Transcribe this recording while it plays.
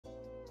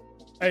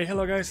Hey,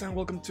 hello guys, and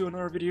welcome to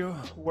another video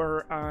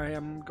where I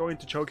am going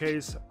to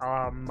showcase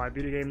my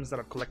video games that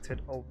I've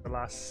collected over the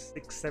last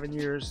 6-7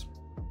 years,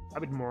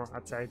 a bit more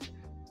I'd say.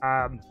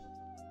 Well,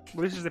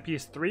 this is the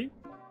PS3,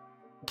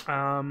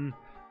 and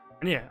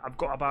yeah, I've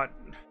got about,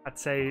 I'd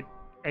say,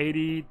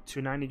 80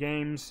 to 90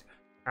 games,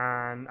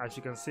 and as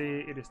you can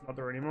see, it is not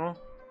there anymore.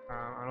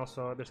 And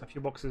also there's a few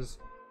boxes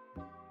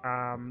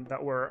that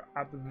were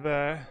up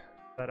there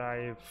that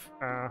I've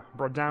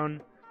brought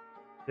down.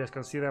 You guys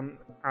can see them.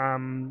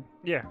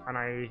 Yeah, and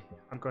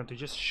I'm going to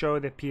just show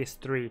the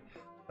PS3.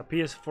 The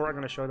PS4 I'm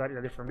going to show that in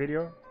a different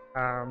video,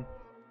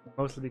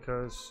 mostly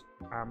because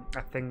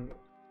I think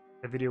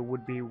the video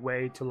would be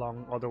way too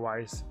long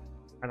otherwise,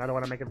 and I don't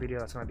want to make a video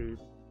that's going to be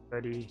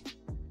 30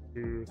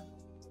 to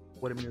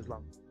 40 minutes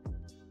long.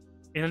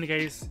 In any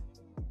case,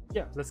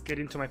 yeah, let's get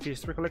into my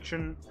PS3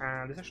 collection.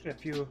 There's actually a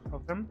few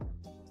of them,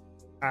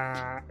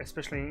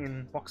 especially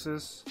in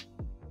boxes,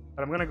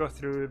 but I'm going to go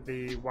through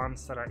the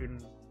ones that are in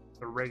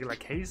the regular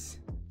case.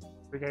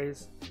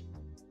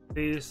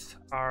 These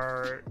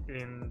are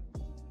in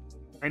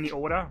any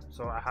order,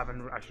 so I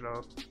haven't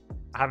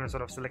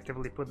sort of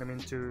selectively put them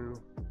into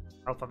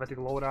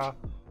alphabetical order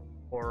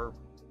or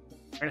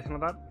anything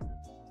like that.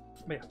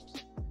 But yeah,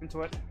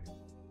 into it.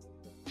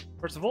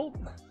 First of all,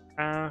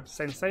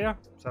 Saint Seiya.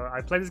 So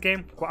I played this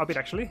game quite a bit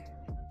actually.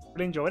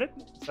 Really enjoyed it.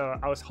 So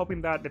I was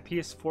hoping that the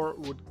PS4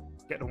 would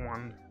get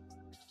one.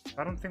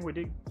 I don't think we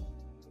did.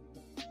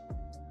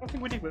 But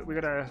we're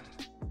gonna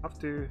have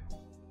to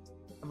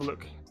have a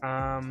look.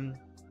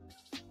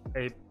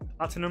 A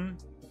Platinum,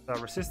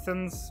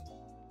 Resistance,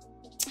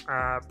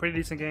 pretty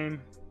decent game.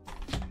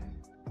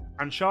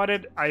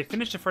 Uncharted, I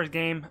finished the first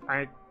game.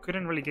 I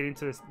couldn't really get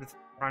into this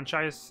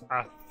franchise.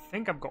 I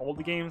think I've got all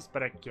the games,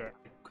 but I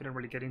couldn't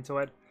really get into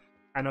it.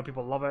 I know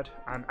people love it,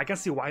 and I can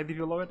see why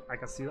people love it. I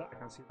can see that.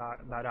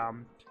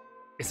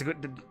 It's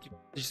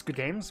just good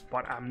games,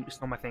 but it's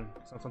not my thing.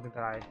 It's not something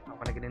that I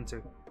want to get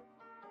into.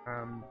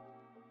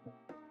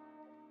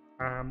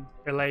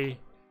 LA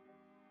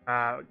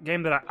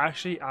game that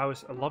I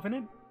was loving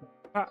it,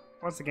 but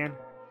once again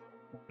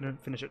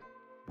didn't finish it.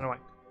 I don't know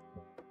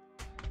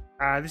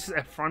why. This is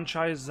a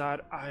franchise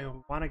that I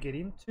want to get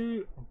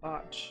into,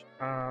 but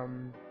I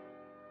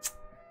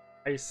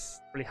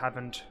just really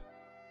haven't.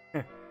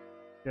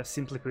 Yeah,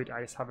 simply put,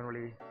 I just haven't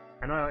really.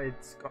 I know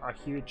it's got a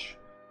huge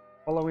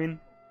following,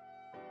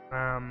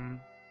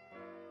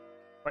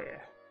 but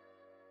yeah,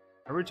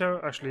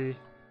 Naruto actually.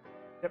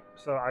 Yep.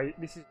 So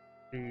this is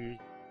the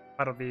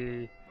part of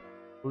the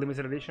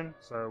limited edition,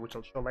 so which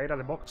I'll show later,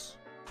 the box.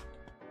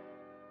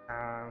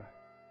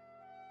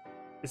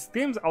 This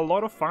game's a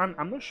lot of fun.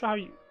 I'm not sure how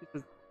you.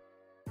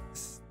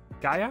 It's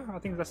Gaia, I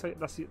think that's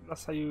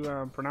how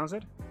you pronounce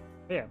it.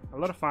 But yeah, a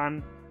lot of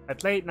fun. I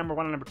played number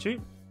 1 and number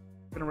 2.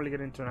 Didn't really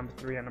get into number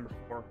 3 and number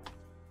 4.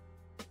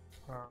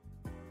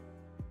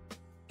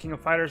 King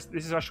of Fighters.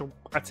 This is actually,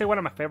 I'd say, one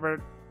of my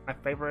favorites.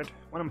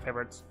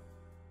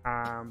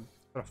 Sort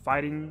of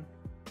fighting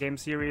game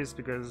series,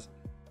 because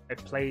I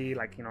play,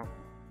 like, you know,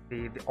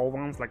 the old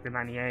ones, like the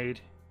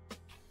 98,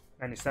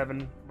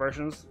 97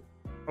 versions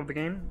of the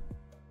game.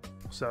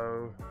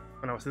 So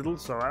when I was little,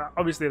 so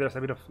obviously there's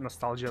a bit of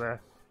nostalgia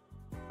there,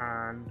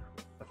 and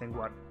I think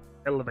what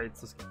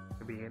elevates this game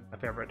to be my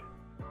favorite.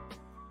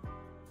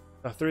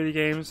 So 3D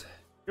games,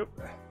 yep.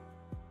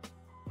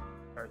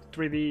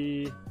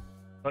 3D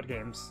dot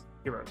games,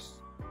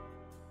 Heroes.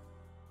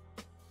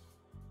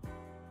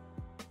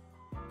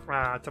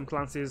 Tom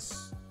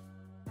Clancy's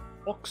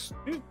Box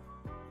 2.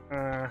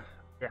 Yeah,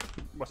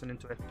 wasn't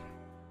into it.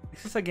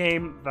 This is a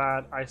game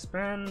that I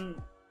spent,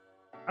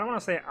 I don't want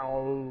to say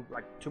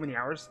too many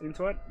hours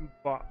into it,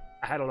 but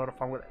I had a lot of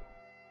fun with it.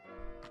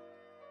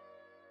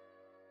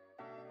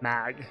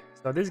 Mag.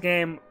 So this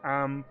game,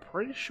 I'm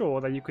pretty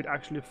sure that you could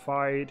actually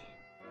fight.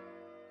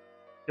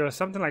 There was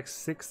something like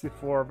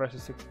 64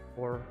 versus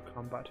 64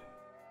 combat.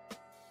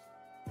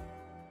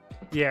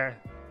 Yeah,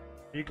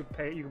 you could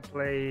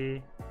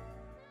play.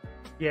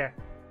 Yeah,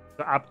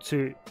 so up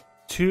to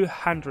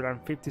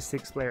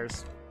 256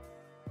 players.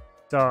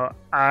 So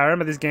I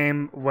remember this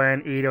game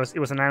when it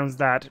was announced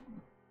that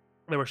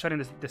they were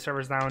shutting the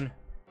servers down.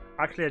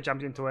 Actually, I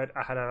jumped into it.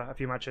 I had a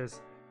few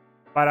matches,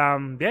 but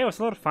yeah, it was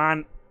a lot of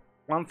fun.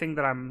 One thing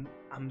that I'm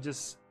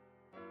just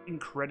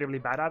incredibly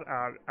bad at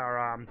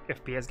are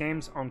FPS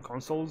games on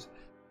consoles.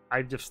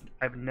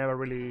 I've never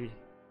really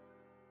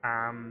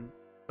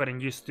gotten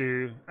used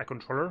to a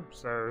controller,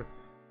 so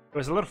it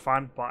was a lot of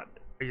fun, but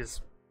I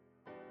just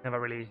never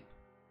really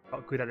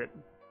got good at it.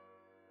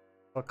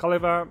 So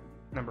Caliber,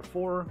 number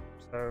 4,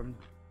 so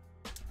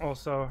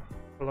also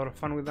a lot of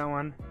fun with that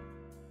one.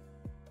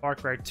 Far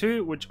Cry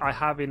 2, which I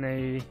have in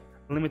a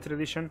limited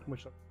edition,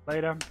 which I'll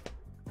later.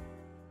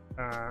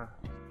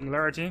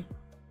 Singularity.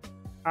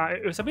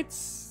 It was a bit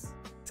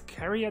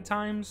scary at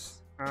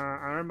times.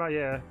 I remember,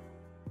 yeah.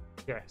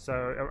 So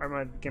I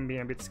remember it can be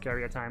a bit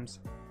scary at times.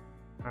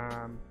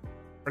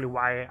 Probably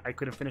why I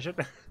couldn't finish it.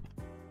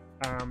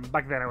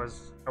 Back then I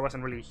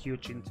wasn't really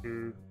huge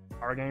into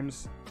horror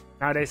games.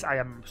 Nowadays I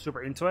am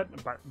super into it,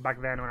 but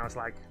back then when I was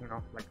like, you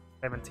know, like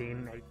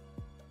 17,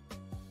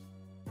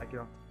 like, you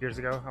know, years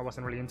ago. I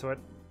wasn't really into it.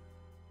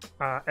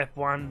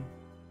 F1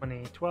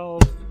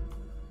 2012.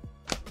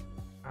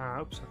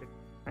 Oops, I think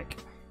like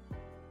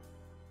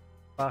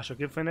Bioshock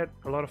Infinite,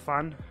 a lot of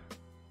fun.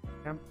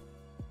 Yeah,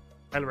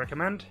 highly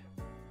recommend.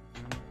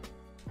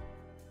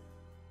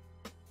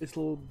 This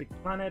Little Big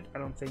Planet, I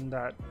don't think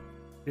that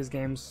these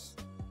games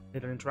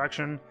need an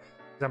interaction.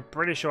 I'm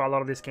pretty sure a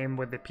lot of this came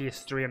with the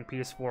PS3 and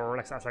PS4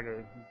 like as like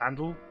a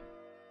bundle.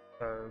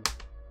 So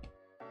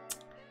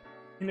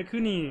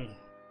Inokuni.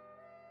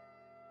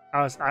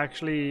 I was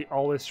actually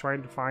always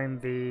trying to find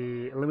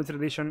the limited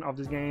edition of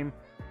this game,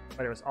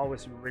 but it was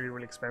always really,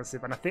 really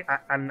expensive, and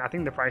I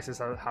think the prices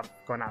have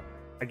gone up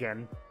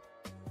again.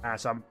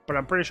 But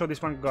I'm pretty sure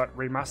this one got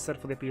remastered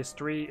for the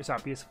PS3,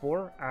 sorry,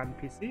 PS4 and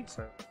PC,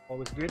 so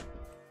always good.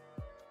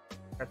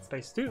 That's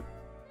Space 2,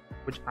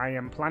 which I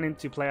am planning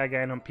to play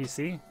again on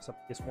PC. So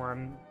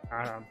PS1,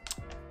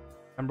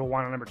 number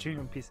 1 and number 2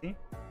 on PC.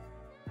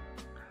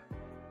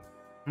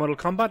 Mortal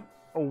Kombat,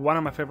 one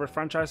of my favorite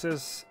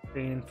franchises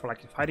for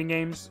like fighting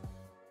games.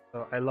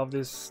 So I love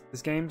these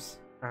games.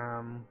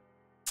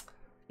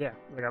 Yeah,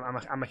 like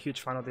I'm a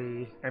huge fan of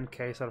the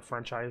MK sort of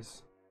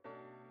franchise.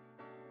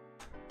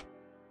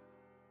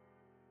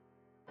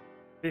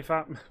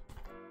 FIFA,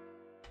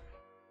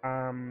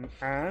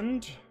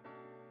 and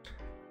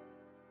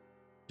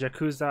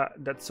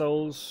Yakuza Dead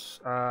Souls.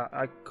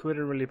 I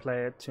couldn't really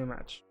play it too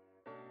much.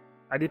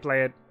 I did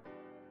play it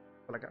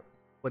for like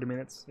 40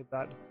 minutes, if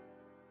that.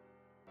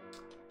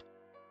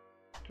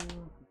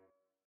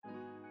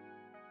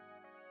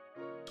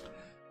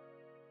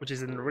 Which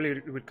is in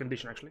really good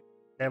condition actually.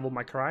 Devil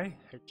May Cry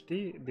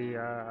HD,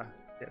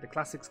 the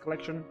classics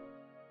collection,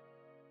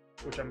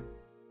 which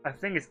I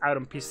think it's out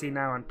on PC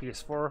now and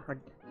PS4.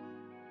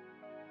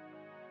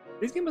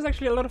 This game was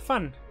actually a lot of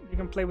fun. You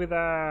can play with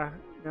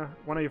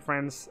one of your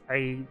friends.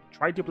 I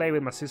tried to play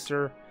with my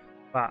sister,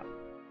 but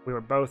we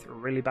were both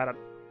really bad at,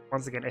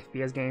 once again,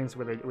 FPS games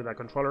with a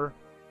controller,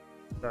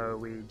 so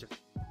we just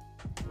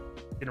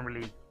didn't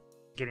really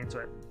get into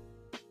it.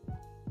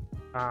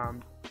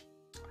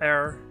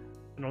 Air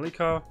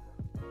Nolico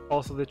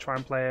also did try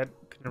and play it,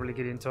 couldn't really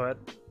get into it.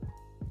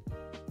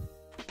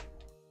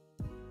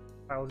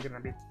 I was gonna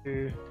be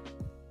too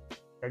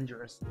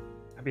dangerous,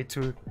 a bit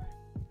too,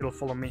 it'll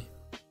follow me.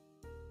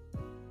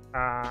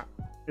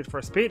 Need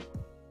for Speed,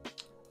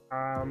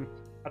 I'd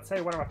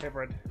say one of my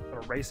favorite sort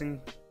of racing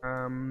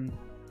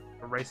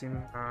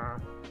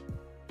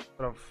sort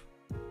of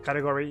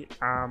category.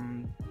 I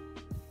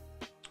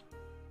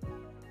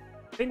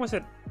think, was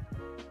it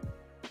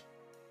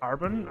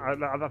Carbon?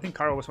 I think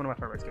Carbon was one of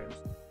my favorite games.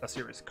 That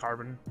series,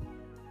 Carbon.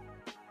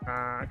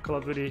 Call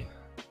of Duty,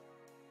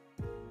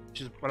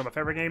 which is one of my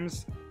favorite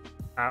games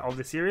of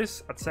the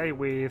series, I'd say,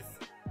 with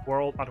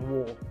World at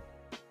War.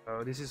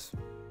 So this is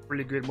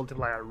really good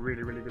multiplayer,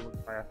 really good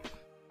multiplayer,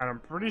 and I'm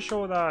pretty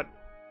sure that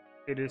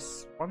it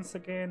is once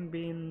again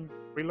being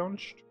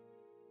relaunched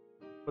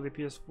for the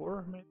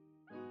PS4, maybe?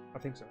 I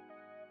think so.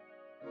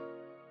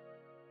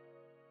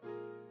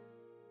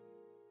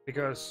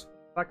 Because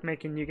like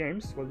making new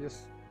games, we'll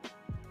just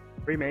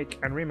remake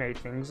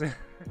things.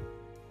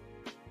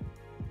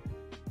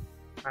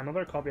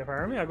 Another copy of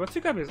Army. I got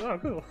 2 copies. Oh,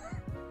 cool.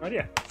 No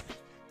idea.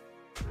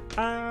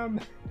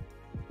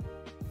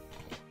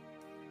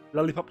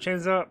 Lollipop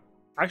Chainsaw.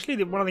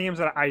 Actually, one of the games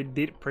that I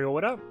did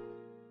pre-order,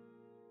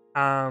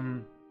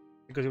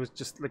 because it was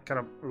just like kind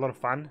of a lot of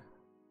fun.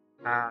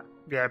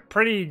 Yeah,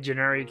 pretty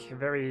generic,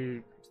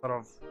 very sort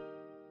of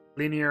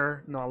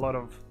linear, not a lot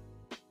of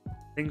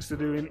things to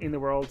do in the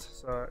world,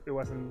 so it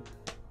wasn't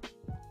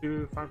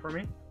too fun for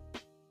me.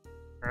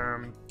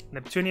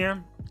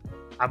 Neptunia,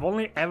 I've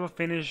only ever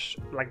finished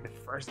like the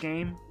first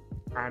game,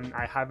 and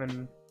I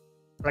haven't,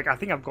 like, I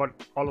think I've got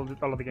all of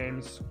the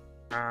games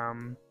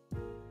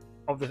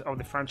of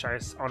the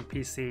franchise on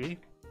PC,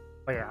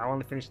 but yeah, I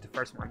only finished the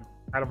first one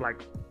out of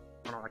like, I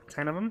don't know, like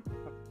 10 of them.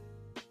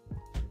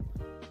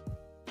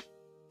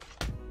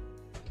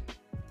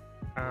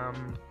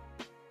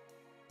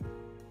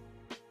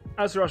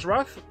 Azura's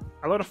Wrath,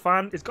 a lot of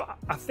fun. It's got,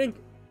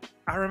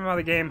 I remember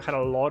the game had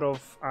a lot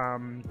of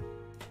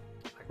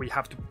like we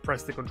have to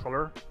press the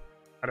controller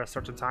at a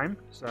certain time,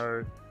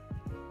 so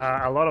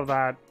a lot of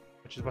that,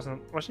 which it was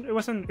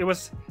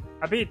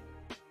a bit,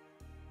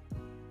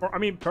 I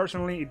mean,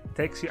 personally, it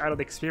takes you out of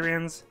the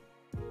experience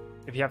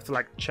if you have to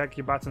like check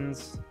your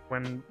buttons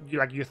when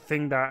you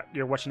think that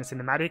you're watching a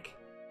cinematic,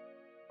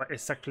 but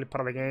it's actually part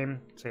of the game.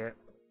 So yeah,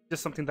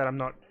 just something that I'm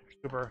not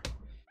super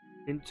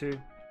into.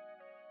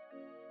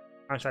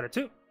 Uncharted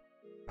 2.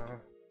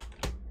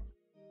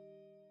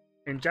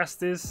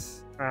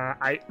 Injustice.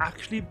 I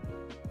actually,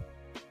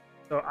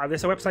 so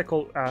there's a website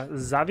called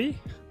Zavi,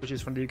 which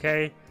is from the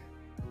UK,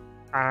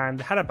 and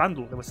they had a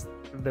bundle. It was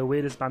the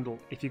weirdest bundle.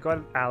 If you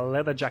got a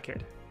leather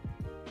jacket,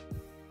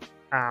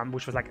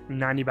 which was like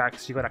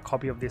 $90, you got a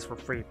copy of this for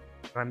free.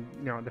 And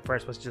you know, the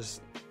price was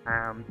just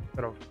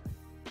sort of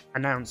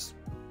announced,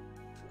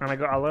 and I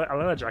got a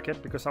leather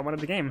jacket because I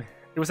wanted the game.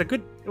 It was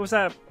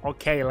a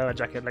okay leather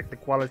jacket. Like, the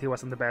quality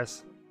wasn't the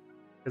best,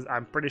 because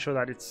I'm pretty sure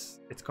that it's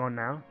gone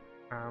now.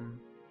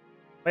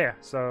 But yeah,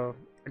 so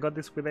I got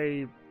this with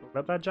a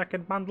leather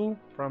jacket bundle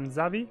from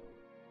Zavi.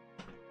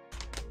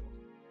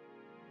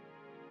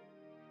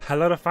 A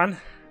lot of fun.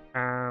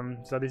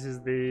 So this is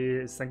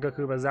the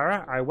Sengoku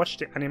Bazara. I watched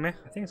the anime.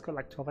 I think it's got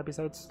like 12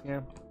 episodes.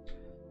 Yeah,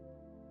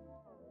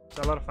 it's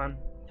a lot of fun.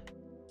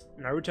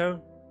 Naruto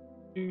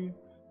 2.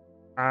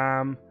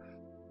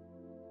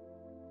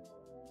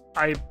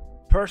 I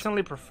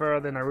personally prefer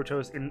the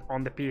Narutos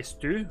on the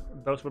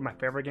PS2. Those were my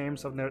favorite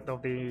games of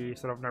the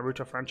sort of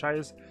Naruto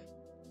franchise.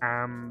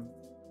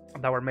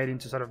 That were made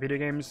into sort of video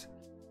games.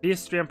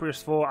 PS3 and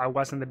PS4, I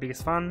wasn't the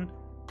biggest fan.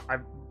 I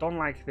don't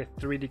like the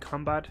 3D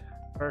combat.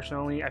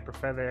 Personally, I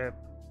prefer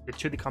the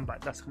 2D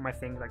combat. That's my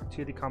thing. Like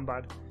 2D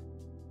combat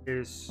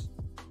is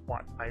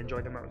what I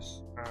enjoy the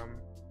most.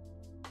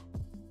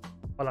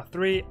 Fallout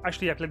 3.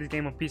 Actually, I played this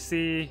game on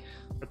PC.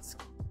 It's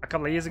a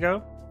couple of years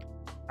ago.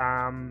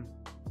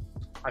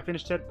 I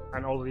finished it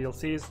and all the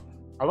DLCs.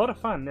 A lot of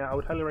fun. Yeah, I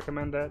would highly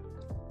recommend that.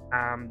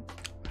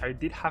 I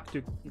did have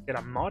to get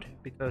a mod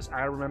because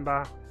I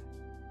remember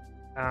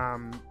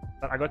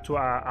that I got to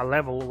a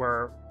level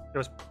where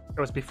it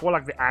was before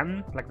like the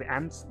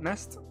ant's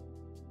nest.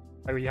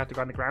 Like you had to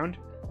go on the ground.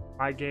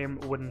 My game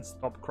wouldn't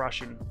stop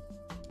crashing,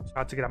 so I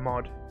had to get a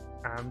mod,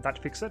 and that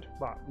fixed it.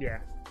 But yeah,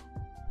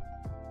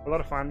 a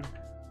lot of fun.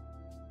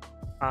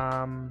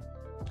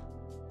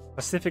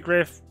 Pacific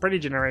Rift, pretty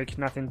generic,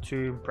 nothing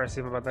too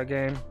impressive about that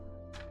game.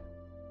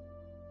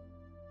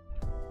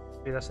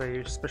 Okay, that's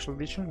a special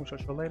edition, which I'll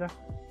show later.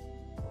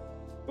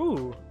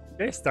 Ooh,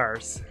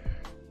 Daystars.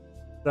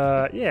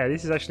 Yeah,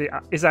 this is actually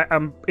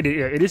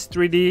it is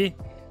 3D,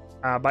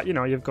 but you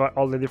know you've got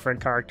all the different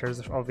characters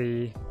of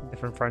the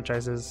different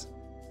franchises,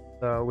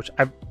 which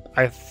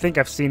I think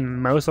I've seen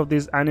most of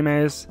these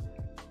animes.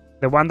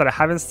 The one that I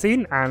haven't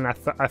seen, and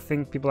I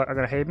think people are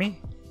gonna hate me,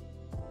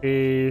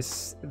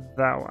 is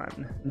that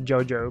one,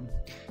 JoJo.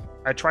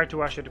 I tried to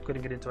watch it,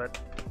 couldn't get into it.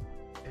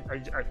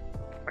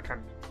 I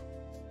can't.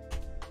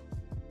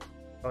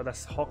 So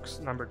that's Hawks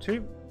number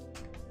 2.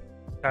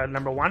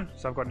 Number 1.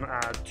 So I've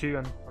got 2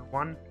 and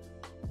 1,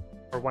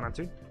 or 1 and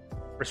 2.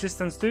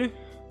 Resistance 2.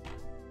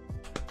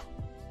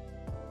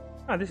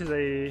 This is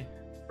a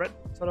red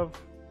sort of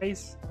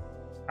case.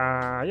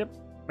 Yep.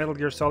 Metal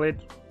Gear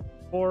Solid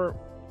 4.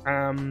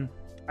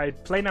 I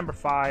played number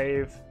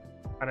 5,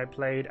 and I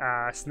played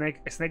Snake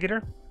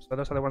Eater. So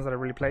those are the ones that I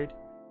really played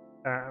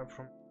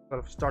from sort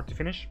of start to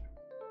finish.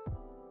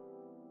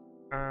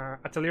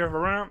 Atelier of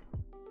Verona.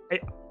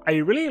 I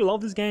really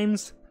love these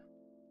games.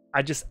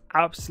 I just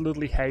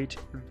absolutely hate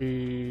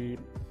the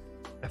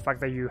fact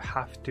that you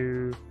have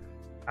to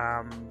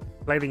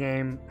play the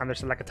game and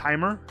there's like a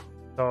timer.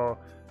 So,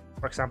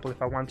 for example,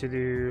 if I want to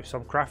do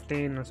some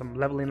crafting and some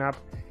leveling up,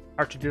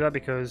 hard to do that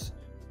because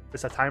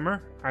there's a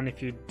timer, and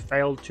if you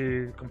fail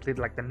to complete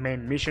like the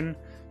main mission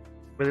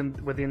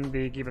within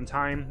the given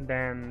time,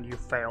 then you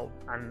fail,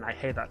 and I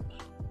hate that.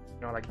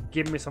 You know, like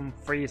give me some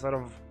free sort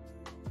of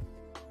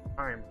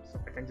time so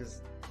I can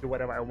just do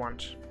whatever I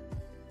want.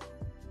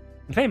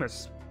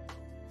 Infamous.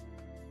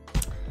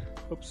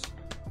 Oops.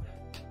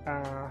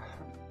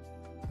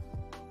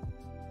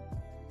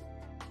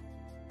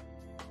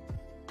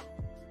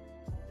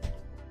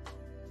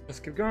 Let's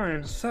keep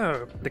going.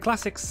 So the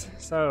classics.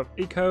 So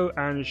Eco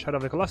and Shadow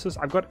of the Colossus.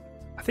 I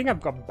think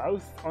I've got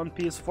both on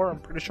PS4. I'm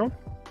pretty sure.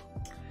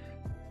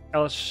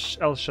 El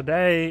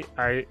Shaddai.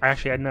 I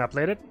actually never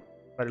played it,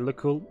 but it looked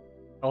cool.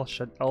 El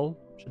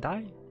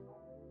Shaddai.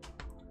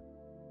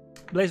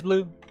 Blaze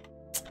Blue.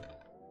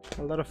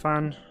 A lot of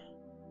fun.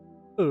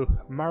 Ooh,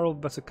 Marvel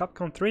vs.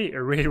 Capcom 3,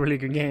 a really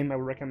good game. I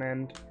would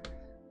recommend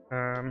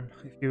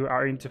if you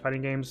are into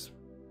fighting games,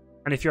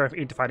 and if you're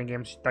into fighting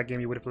games, that game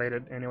you would have played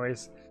it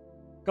anyways.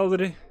 Call of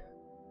Duty.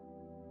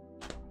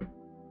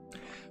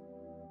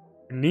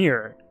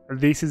 Nier.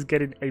 This is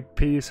getting a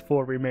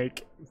PS4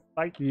 remake.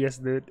 Like yes,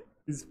 dude,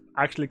 it's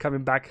actually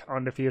coming back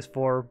on the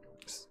PS4,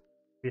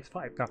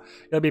 PS5. No,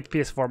 it'll be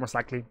PS4 most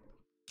likely.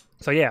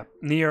 So yeah,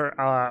 Nier,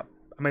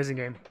 amazing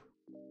game.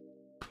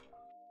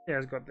 Yeah,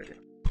 it's got the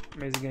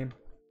amazing game.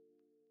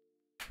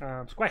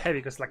 It's quite heavy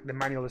because like the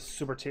manual is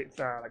super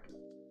like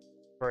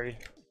very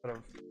sort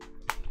of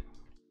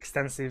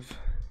extensive.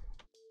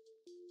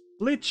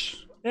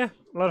 Bleach, yeah,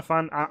 a lot of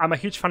fun. I'm a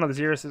huge fan of the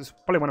series. It's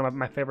probably one of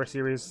my favorite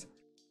series.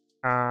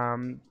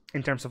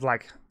 In terms of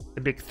like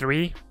the big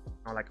three, you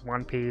know, like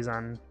One Piece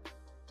and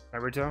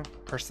Naruto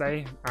per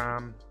se.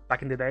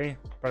 Back in the day,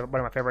 one of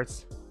my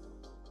favorites.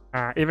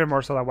 Even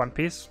more so than One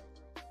Piece.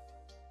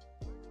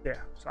 Yeah,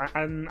 so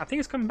I think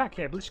it's coming back.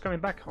 Yeah, Bleach is coming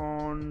back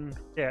on.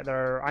 Yeah,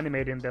 they're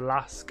animating the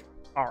last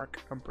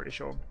arc. I'm pretty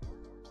sure.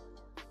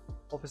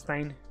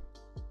 Wolfenstein.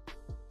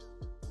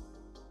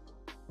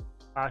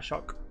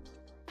 Shock.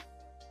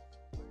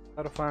 A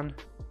lot of fun.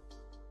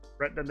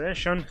 Red Dead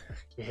Redemption.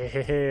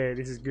 Yeah,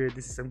 this is good.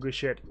 This is some good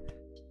shit.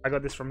 I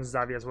got this from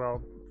Zavi as well.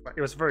 But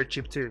it was very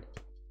cheap too,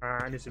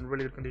 and it's in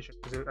really good condition.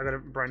 I got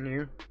it brand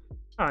new.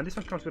 And this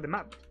one comes with the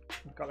map.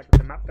 You've got like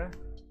the map there.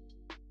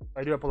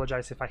 I do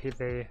apologize if I hit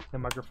the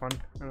microphone,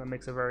 and that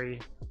makes a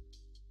very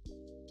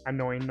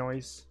annoying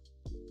noise.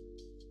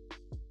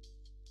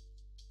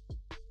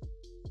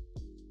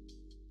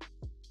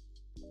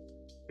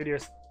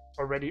 video's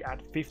already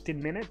at 15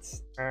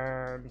 minutes,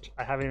 and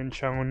I haven't even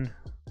shown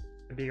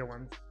the bigger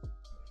ones.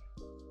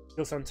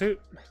 Killzone 2,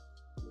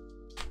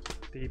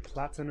 the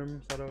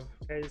platinum sort of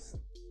case,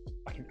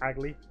 fucking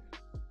ugly.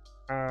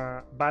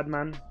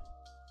 Batman.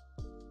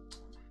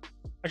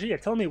 Actually, yeah,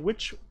 tell me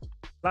which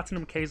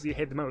platinum case you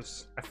hate the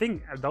most. I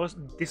think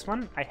this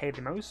one I hate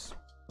the most,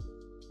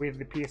 with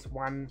the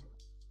PS1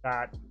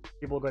 that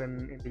people got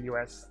in the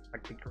US,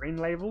 like the green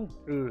label.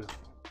 Ooh,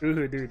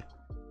 dude.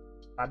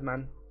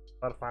 Batman,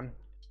 a lot of fun.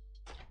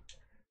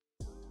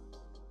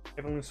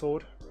 Heavenly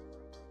Sword.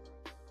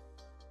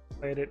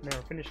 Played it,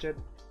 never finished it.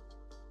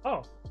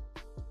 Oh.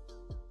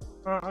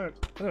 I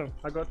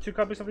got 2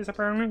 copies of this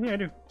apparently. Yeah, I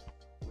do.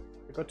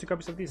 I got 2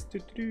 copies of these.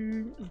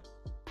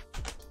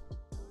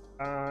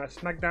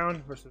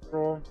 SmackDown versus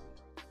Raw.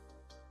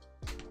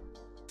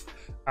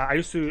 I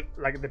used to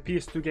like the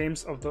PS2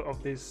 games of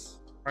this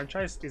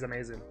franchise is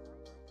amazing.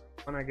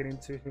 When I get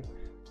into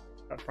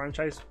that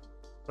franchise,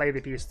 play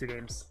the PS2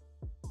 games.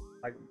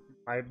 Like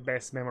my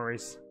best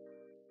memories.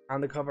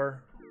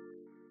 Undercover.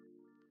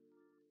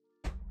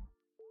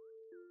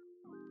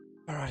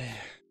 Alrighty.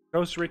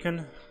 Ghost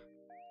Recon.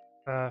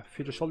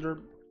 Future Soldier.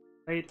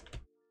 8.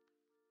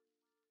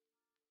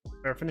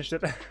 Never finished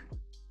it.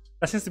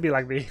 That seems to be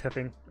like the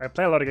thing. I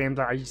play a lot of games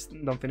that I just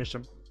don't finish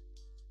them.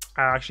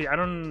 Actually, I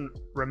don't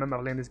remember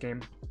playing this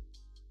game.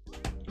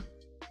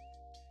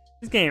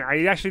 This game,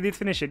 I actually did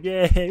finish it.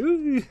 Yay!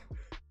 Woo!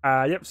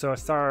 Yep. So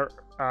Star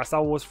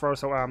Wars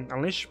Force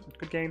Unleashed,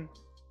 good game.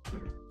 I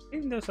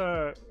think there's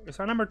is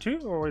that number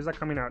 2 or is that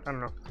coming out? I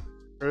don't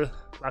know.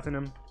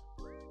 Platinum.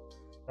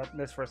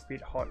 Let's for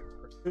Speed Hot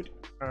Pursuit.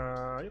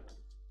 Yep.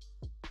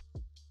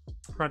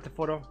 Grand Theft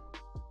Auto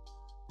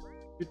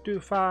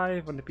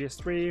 225 on the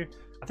PS3.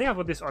 I think I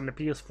got this on the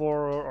PS4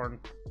 or on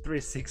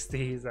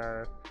 360s.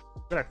 I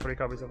got like 3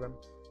 copies of them.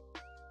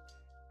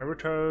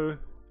 Naruto,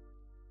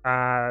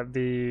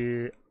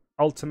 the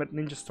Ultimate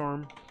Ninja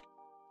Storm.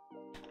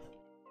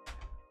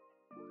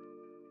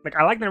 Like,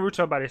 I like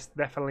Naruto, but it's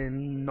definitely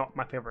not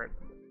my favorite.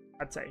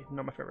 I'd say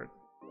not my favorite.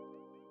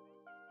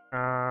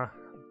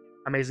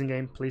 Amazing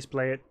game, please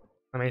play it.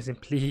 Amazing,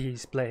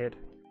 please play it.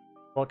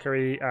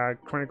 Valkyrie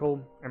Chronicle,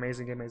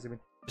 amazing game, amazing game.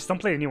 Just don't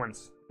play the new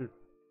ones.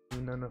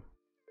 No.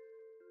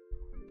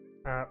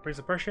 Prince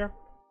of Persia.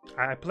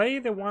 I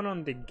played the one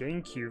on the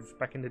GameCube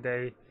back in the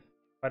day,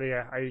 but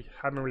yeah, I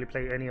haven't really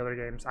played any other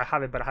games. I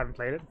have it, but I haven't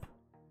played it.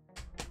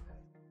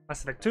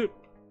 Mass Effect 2,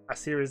 a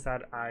series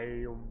that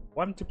I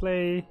want to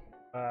play,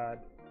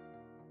 but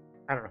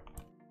I don't know.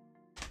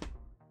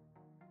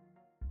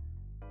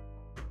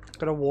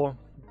 God of War,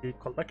 the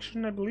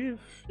collection, I believe.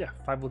 Yeah,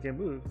 5 full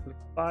games. Ooh,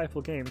 5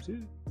 full games.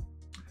 Ooh.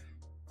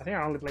 I think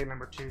I only played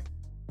number 2.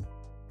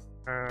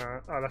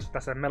 Oh,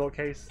 that's a metal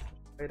case.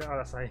 Oh,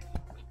 that's a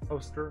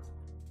poster.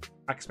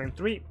 X-Men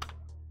 3.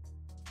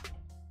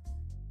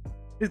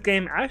 This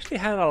game, I actually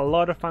had a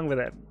lot of fun with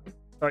it.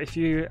 So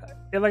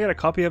if I get a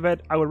copy of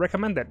it, I would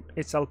recommend it.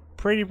 It's a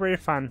pretty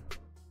fun.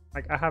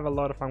 Like, I have a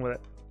lot of fun with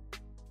it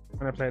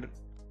when I played it.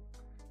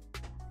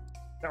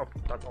 Oh,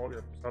 that's all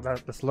good. So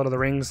that's Lord of the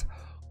Rings,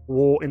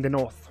 War in the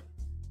North,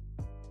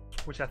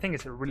 which I think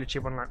is really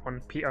cheap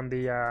on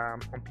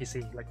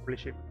PC, like really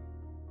cheap.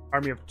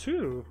 Army of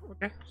 2.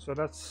 Okay, so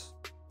that's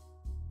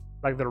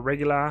like the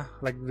regular,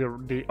 like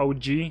the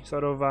OG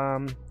sort of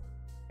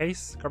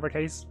cover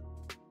case.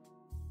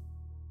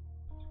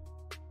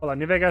 Well,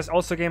 New Vegas,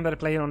 also a game that I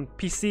played on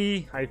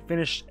PC. I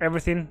finished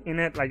everything in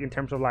it, like in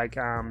terms of like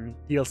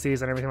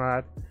DLCs and everything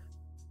like that,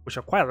 which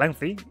are quite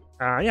lengthy.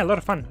 Yeah, a lot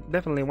of fun.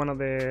 Definitely one of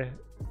the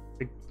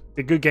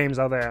good games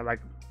out there, like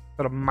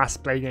sort of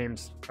must play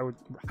games. I would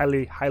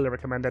highly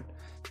recommend it.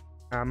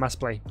 Must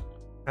play.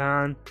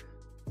 And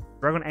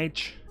Dragon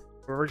Age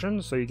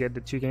version, so you get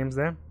the 2 games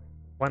there,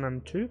 1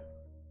 and 2.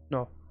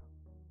 No,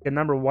 get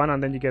number 1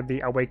 and then you get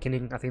the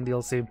Awakening, I think,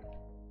 DLC.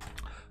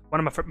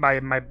 One of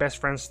my best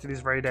friends to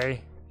this very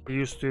day, he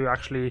used to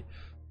actually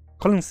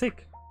call in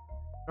sick.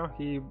 You know,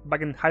 he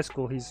back in high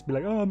school, he'd be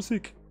like, "Oh, I'm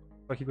sick,"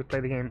 so he could play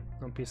the game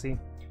on PC.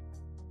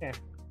 Yeah,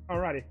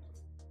 alrighty.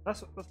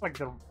 That's like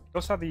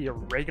those are the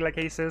regular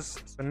cases.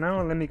 So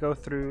now let me go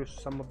through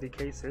some of the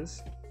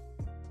cases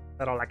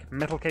that are like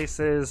metal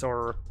cases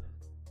or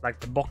like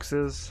the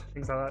boxes,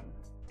 things like that.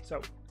 So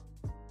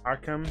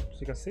Arkham, so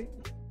you can see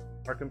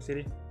Arkham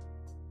City,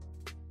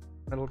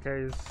 metal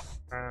case.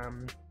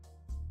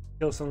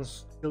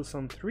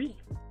 Killzone 3,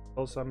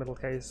 also a metal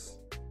case,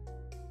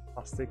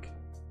 plastic.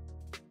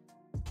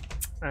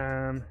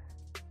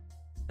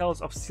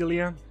 Tales of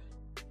Celia,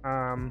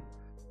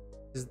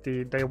 is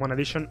the Day 1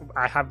 edition.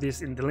 I have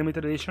this in the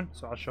limited edition,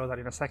 so I'll show that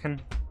in a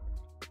second.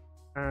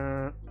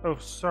 Oh,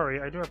 sorry,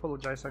 I do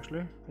apologize.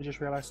 Actually, I just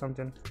realized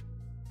something.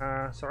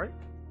 Sorry,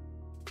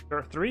 there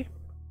are 3,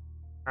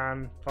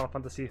 and Final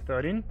Fantasy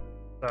 13.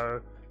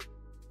 So,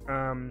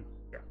 yeah,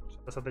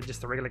 so those are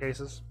just the regular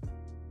cases.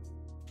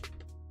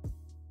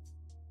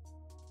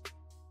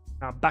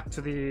 Now back to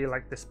the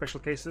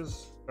special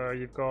cases. So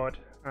you've got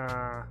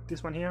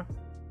this one here.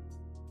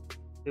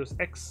 Deus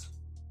Ex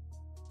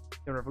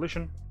in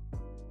Revolution.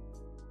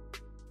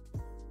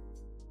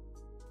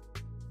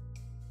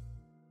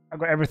 I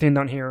got everything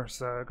down here,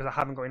 so because I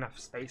haven't got enough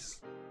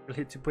space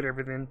really to put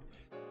everything.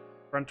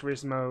 Gran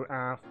Turismo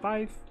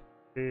 5,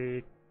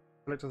 the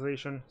collector's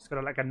edition. It's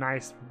got like a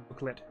nice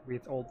booklet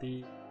with all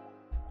the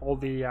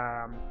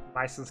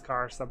licensed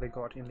cars that they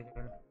got in the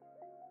game.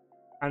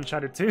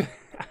 Uncharted 2.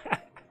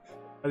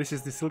 This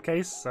is the seal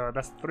case, so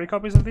that's 3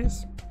 copies of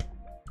this.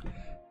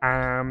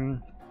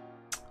 Doorhawk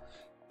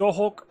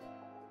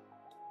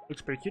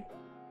looks pretty cute,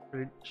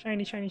 pretty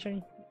shiny.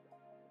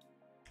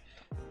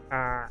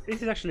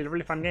 This is actually a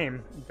really fun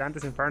game,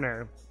 Dante's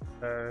Inferno.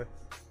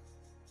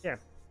 Yeah,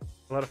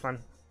 a lot of fun.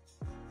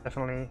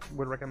 Definitely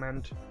would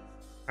recommend.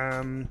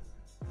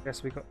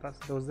 Guess we got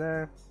those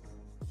there.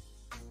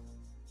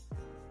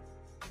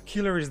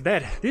 Killer is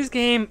Dead. This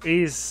game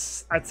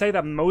is, I'd say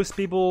that most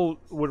people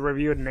would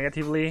review it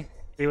negatively.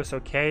 It was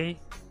okay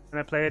when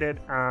I played it.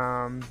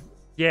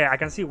 Yeah, I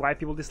can see why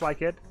people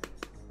dislike it,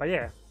 but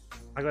yeah,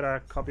 I got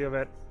a copy of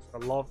it. So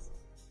Love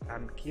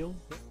and Kill.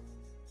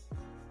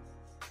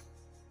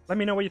 Let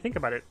me know what you think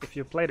about it if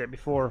you played it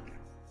before.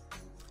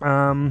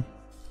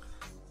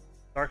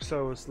 Dark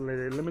Souls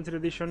limited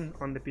edition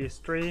on the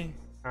PS3.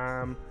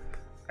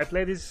 I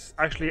played this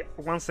actually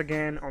once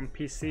again on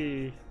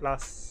PC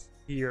last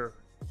year.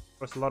 It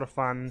was a lot of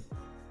fun.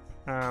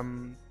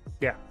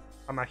 Yeah,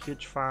 I'm a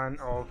huge fan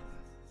of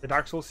the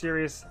Dark Souls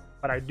series,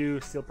 but I do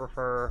still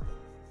prefer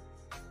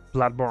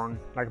Bloodborne.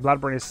 Like,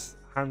 Bloodborne is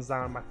hands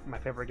down my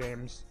favorite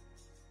games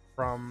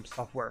from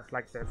software,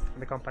 like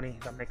the company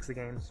that makes the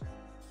games.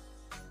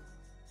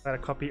 Got a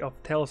copy of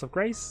Tales of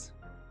Grace.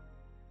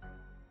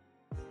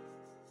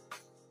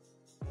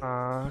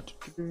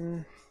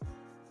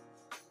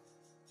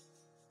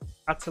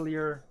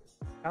 Atelier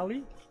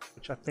Alley,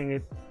 which I think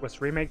it was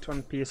remaked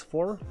on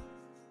PS4.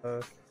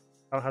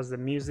 That has the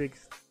music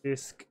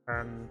disc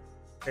and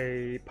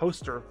a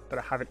poster that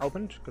I haven't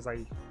opened because I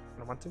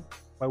don't want to.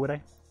 Why would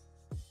I?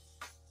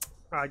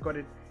 I got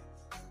it.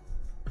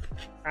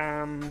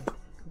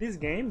 This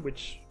game,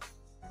 which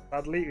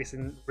sadly is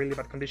in really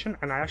bad condition,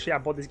 and I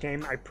bought this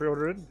game. I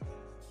pre-ordered it.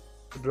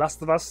 The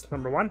Last of Us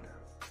 #1.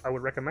 I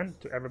would recommend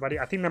to everybody.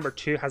 I think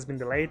 #2 has been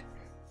delayed,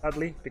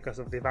 sadly, because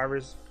of the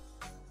virus.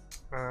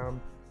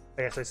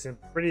 Yeah, so it's in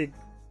pretty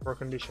poor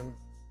condition,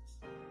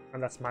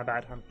 and that's my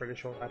bad. I'm pretty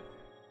sure that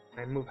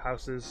I move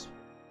houses.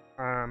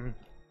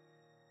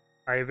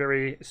 I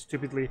very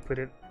stupidly put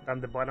it down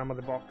the bottom of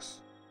the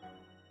box,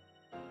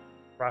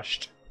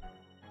 rushed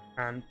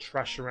and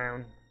trashed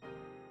around.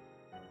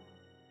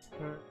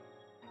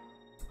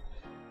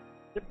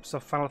 Yep, so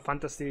Final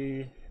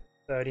Fantasy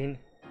 13.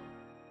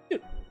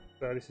 Yep.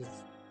 So this is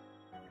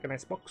a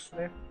nice box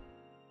there.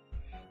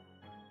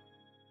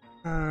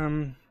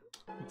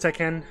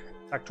 Tekken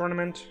Tag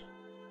Tournament.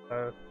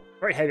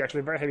 Very heavy,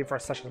 actually, very heavy for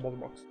such a small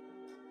box.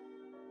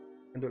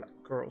 And do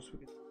like girls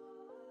with it.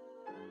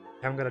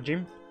 Haven't got a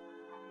gym.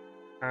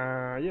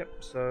 Yep,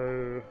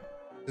 so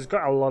it's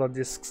got a lot of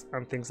discs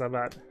and things like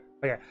that.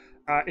 But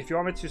yeah, if you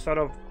want me to sort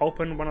of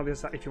open one of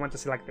these, if you want to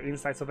see like the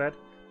insides of it,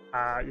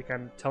 you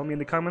can tell me in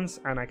the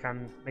comments and I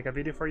can make a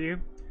video for you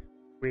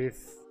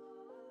with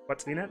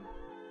what's in it,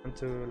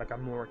 into like a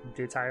more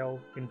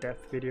detailed,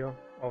 in-depth video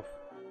of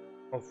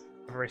a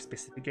very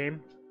specific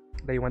game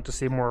that you want to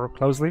see more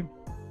closely.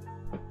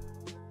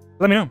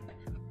 Let me know.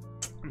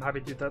 I'm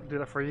happy to do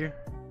that for you.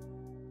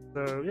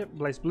 So yeah,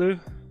 Blaze Blue.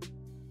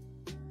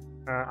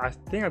 I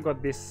think I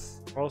got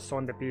this also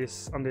on the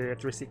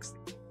 360,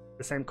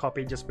 the same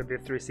copy, just with the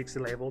 360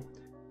 label.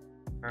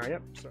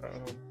 Yep. So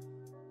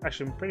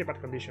actually, in pretty bad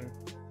condition.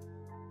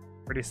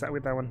 Pretty sad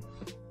with that one.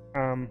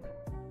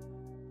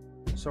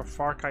 So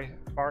Far Cry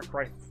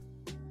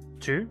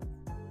 2,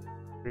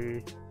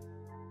 the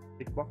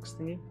big box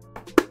thingy.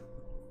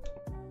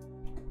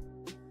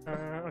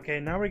 Okay,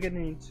 now we're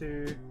getting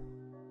into.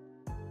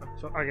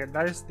 So okay,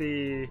 that is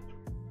the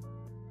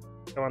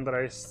one that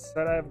I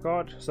said I've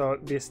got. So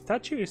the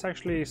statue is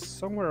actually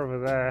somewhere over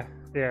there.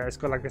 Yeah, it's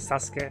got like the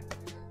Sasuke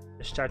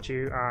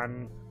statue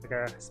and like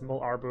a small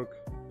art book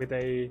with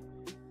a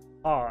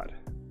card,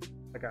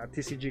 like a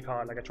TCG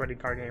card, like a trading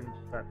card game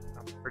that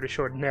I'm pretty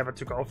sure never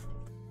took off.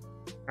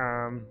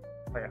 But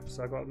yeah,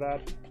 so I got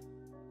that.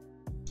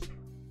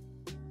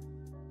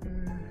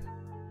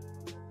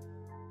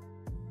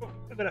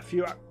 I've got a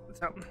few.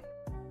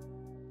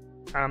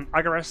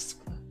 Agarest,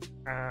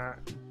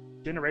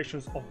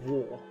 Generations of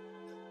War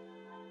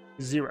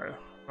 0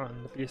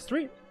 on the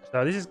PS3.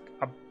 So this is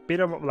a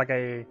bit of like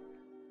a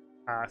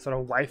sort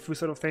of waifu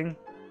sort of thing.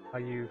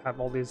 You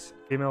have all these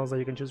females that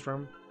you can choose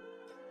from.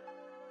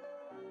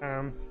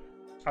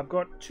 I've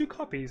got 2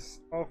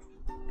 copies of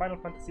Final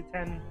Fantasy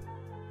X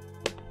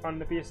on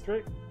the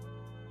PS3.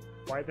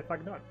 Why the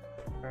fuck not?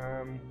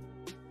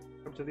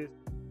 Come to this,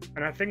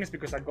 and I think it's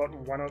because I got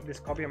one of this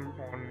copy I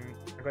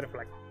got it for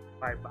like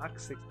 $5,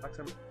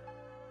 $6.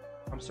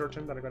 I'm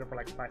certain that I got it for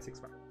like $5,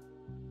 $6.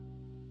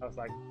 I was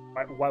like,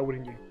 why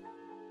wouldn't you?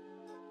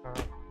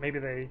 Maybe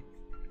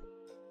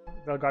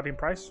they'll go up in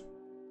price.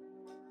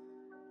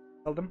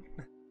 Sell them.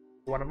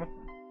 One of them.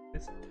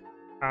 Yes.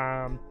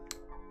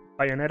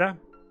 Bayonetta.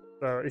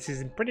 So this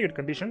is in pretty good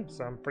condition,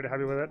 so I'm pretty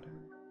happy with it.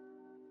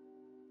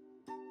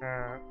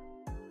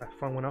 My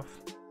phone went off.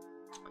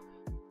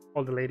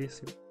 All the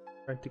ladies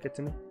trying to get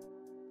to me.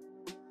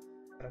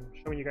 But I'm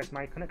showing you guys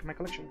my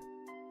collection.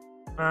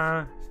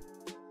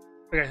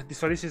 Okay,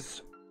 so this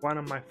is one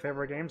of my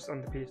favorite games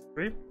on the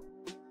PS3.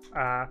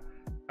 I'd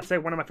say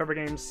one of my favorite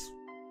games,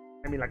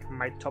 I mean like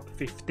my top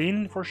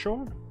 15 for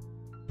sure.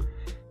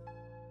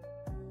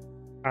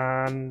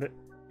 And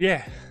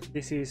yeah,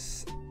 this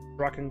is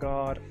Dragon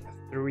God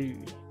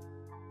 3.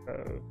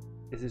 So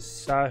this is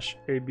such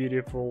a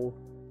beautiful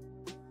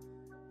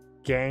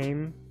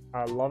game.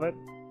 I love it.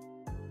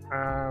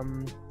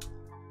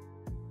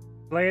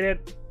 Played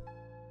it.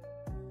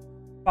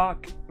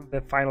 Fuck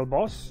the final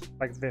boss,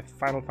 like the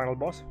final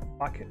boss.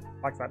 Fuck it,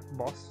 fuck that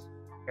boss.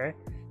 Okay,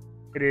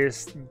 it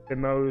is the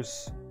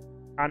most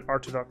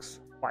unorthodox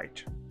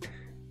fight,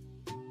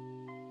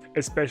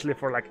 especially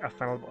for like a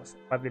final boss.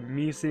 But the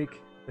music,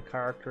 the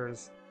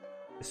characters,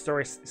 the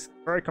story is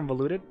very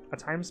convoluted at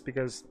times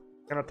because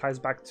it kind of ties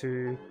back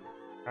to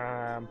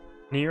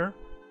Nier,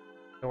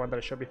 the one that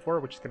I showed before,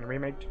 which is getting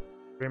remade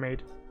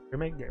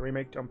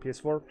on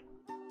PS4.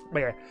 But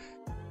yeah,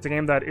 it's a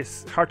game that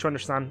is hard to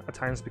understand at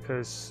times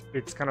because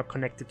it's kind of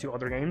connected to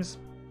other games.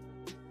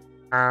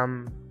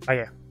 But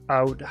yeah,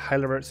 I would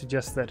highly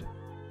suggest that.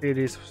 It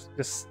is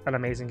just an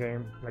amazing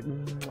game. Like,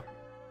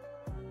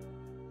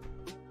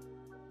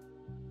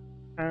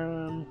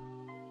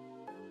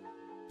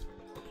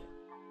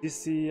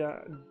 this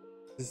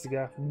is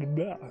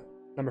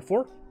number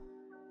 4.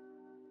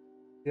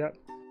 Yeah,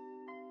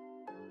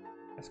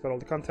 it's got all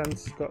the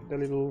contents. Got the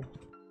little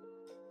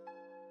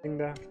thing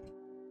there.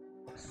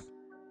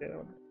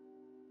 Yeah,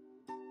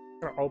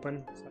 gonna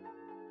open. So.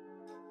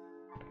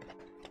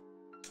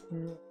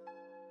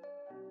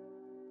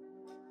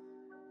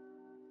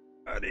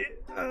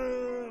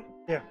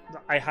 Yeah,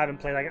 I haven't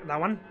played that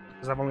one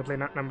because I've only played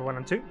number 1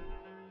 and 2.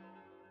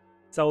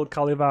 Soul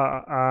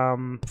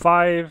Calibur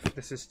 5.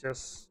 This is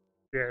just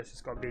it's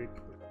just got the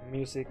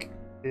music,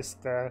 this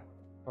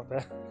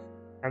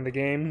and the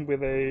game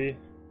with a.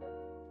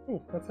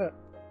 Oh, what's that?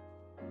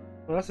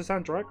 Well, that's the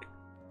soundtrack.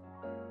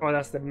 Oh,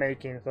 that's the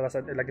making. So that's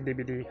like a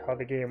DVD how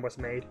the game was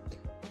made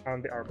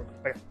and the artwork.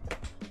 Okay.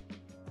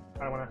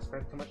 I don't want to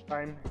spend too much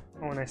time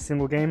on a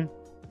single game.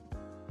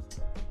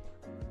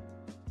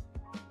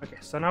 Okay,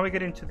 so now we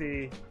get into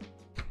the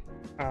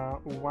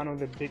one of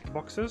the big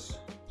boxes.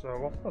 So,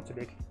 well, not too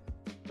big.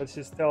 This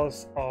is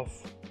Tales of.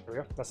 There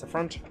we go. That's the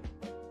front.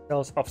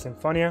 Tales of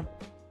Symphonia.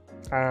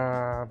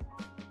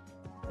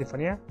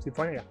 Symphonia.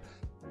 Yeah.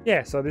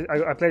 Yeah. So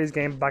I played this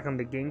game back on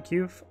the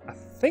GameCube. I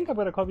think I've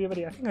got a copy of it.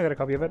 I think I got a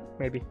copy of it.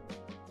 Maybe.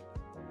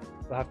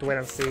 We'll have to wait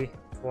and see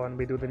when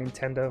we do the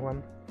Nintendo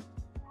one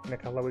in a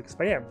couple of weeks.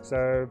 But yeah,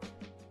 so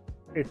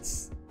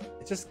it's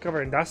just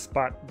covered in dust,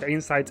 but the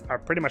insides are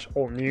pretty much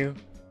all new.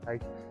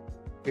 Like,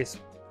 it's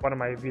one of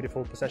my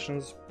beautiful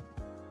possessions.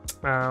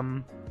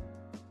 I'm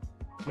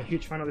a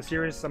huge fan of the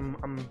series.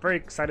 I'm very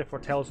excited for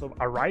Tales of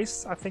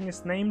Arise, I think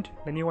it's named.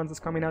 The new one that's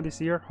coming out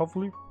this year,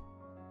 hopefully.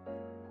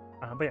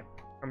 But yeah,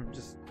 I'm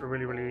just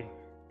really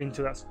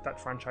into that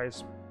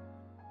franchise.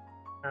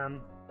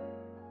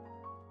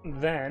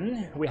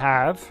 Then we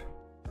have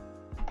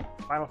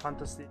Final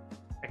Fantasy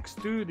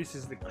X2. This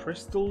is the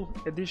Crystal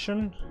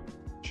Edition.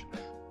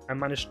 I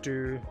managed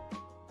to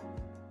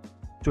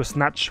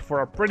snatch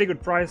for a pretty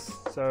good price,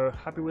 so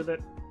happy with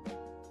it.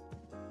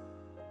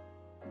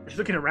 Just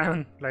looking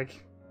around,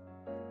 like,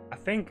 I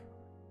think,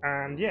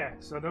 and yeah,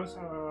 so those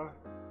are.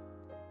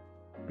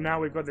 Now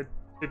we've got the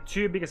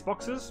 2 biggest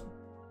boxes.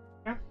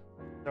 Yeah,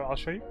 so I'll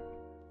show you.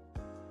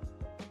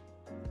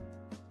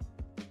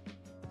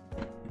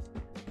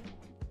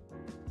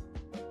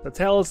 The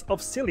Tales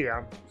of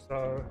Cilia.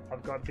 So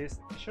I've got this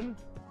edition,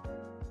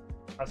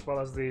 as well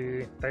as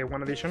the Day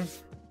 1 edition.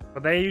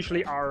 But they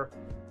usually are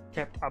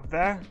kept up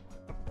there.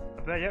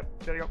 Yep,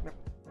 there you go. Yep.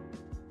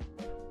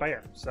 But yeah,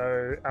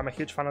 so I'm a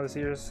huge fan of the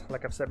series,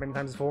 like I've said many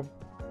times before.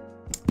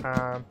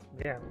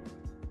 Yeah,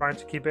 trying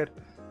to keep it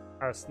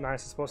as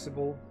nice as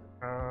possible.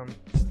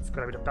 It's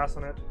got a bit of dust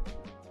on it.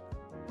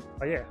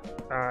 But yeah,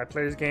 I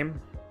play this game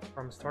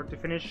from start to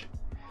finish,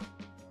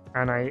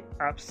 and I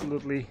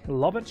absolutely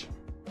love it.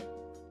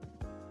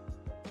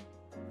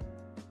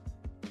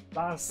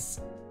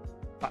 Last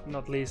but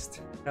not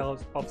least,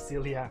 Tales of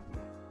Cilia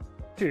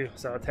 2.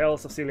 So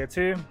Tales of Cilia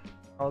 2,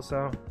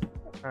 also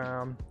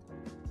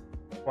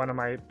one of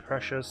my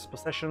precious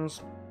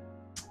possessions.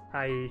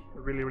 I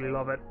really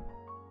love it,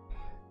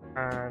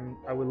 and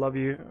I will love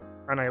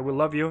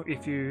you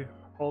if you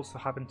also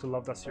happen to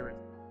love that series.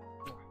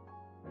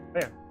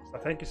 But yeah, so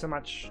thank you so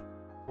much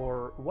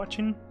for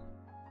watching.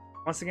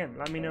 Once again,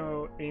 let me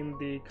know in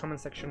the comment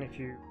section if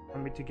you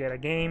want me to get a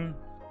game,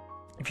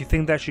 if you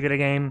think that I should get a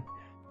game.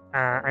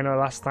 I know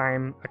last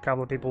time a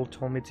couple of people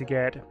told me to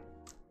get,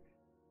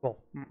 well,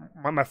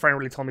 my friend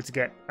really told me to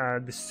get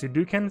the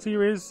Sudoku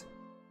series.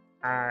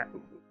 I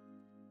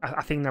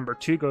think number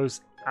 2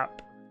 goes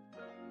up.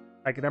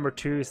 Like, number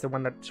 2 is the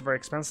one that's very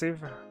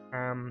expensive.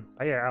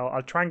 But yeah,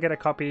 I'll try and get a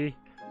copy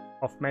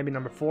of maybe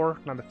number 4,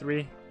 number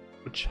 3,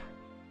 which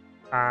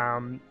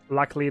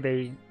luckily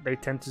they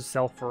tend to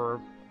sell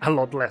for a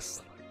lot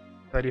less,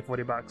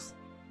 30-40 bucks.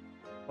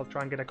 I'll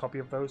try and get a copy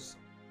of those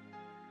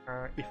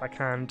if I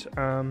can't.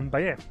 But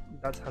yeah,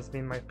 that has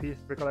been my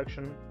PS3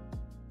 collection.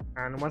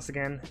 And once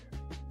again,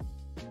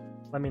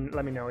 let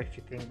me know if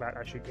you think that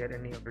I should get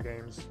any other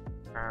games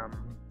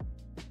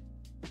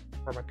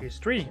for my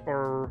PS3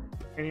 or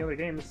any other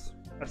games,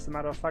 as a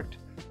matter of fact.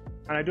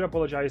 And I do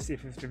apologize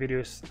if the video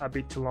is a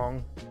bit too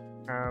long.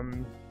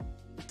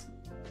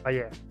 But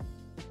yeah,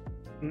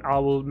 I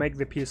will make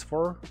the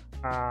PS4.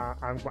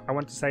 I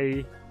want to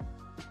say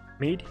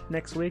mid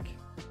next week,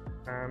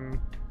 and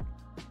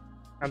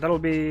that'll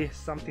be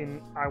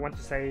something I want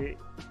to say.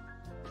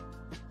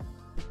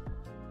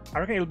 I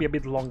reckon it'll be a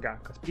bit longer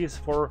because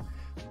PS4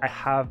 I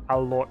have a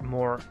lot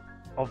more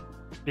of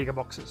bigger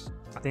boxes.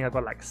 I think I've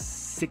got like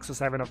 6 or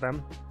 7 of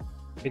them,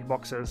 big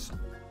boxes,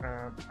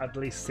 at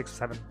least 6 or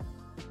 7.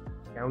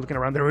 Yeah, I'm looking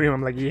around the room.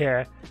 I'm like,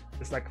 yeah,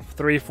 there's like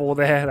 3, 4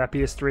 there. That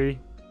PS3,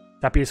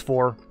 that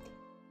PS4,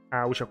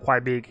 which are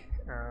quite big,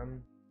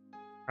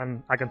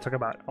 and I can talk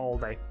about it all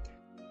day.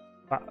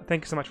 But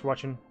thank you so much for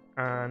watching,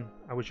 and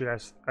I wish you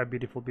guys a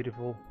beautiful,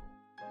 beautiful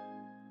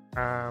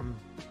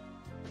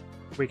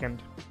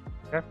weekend.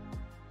 Okay,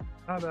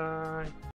 bye bye.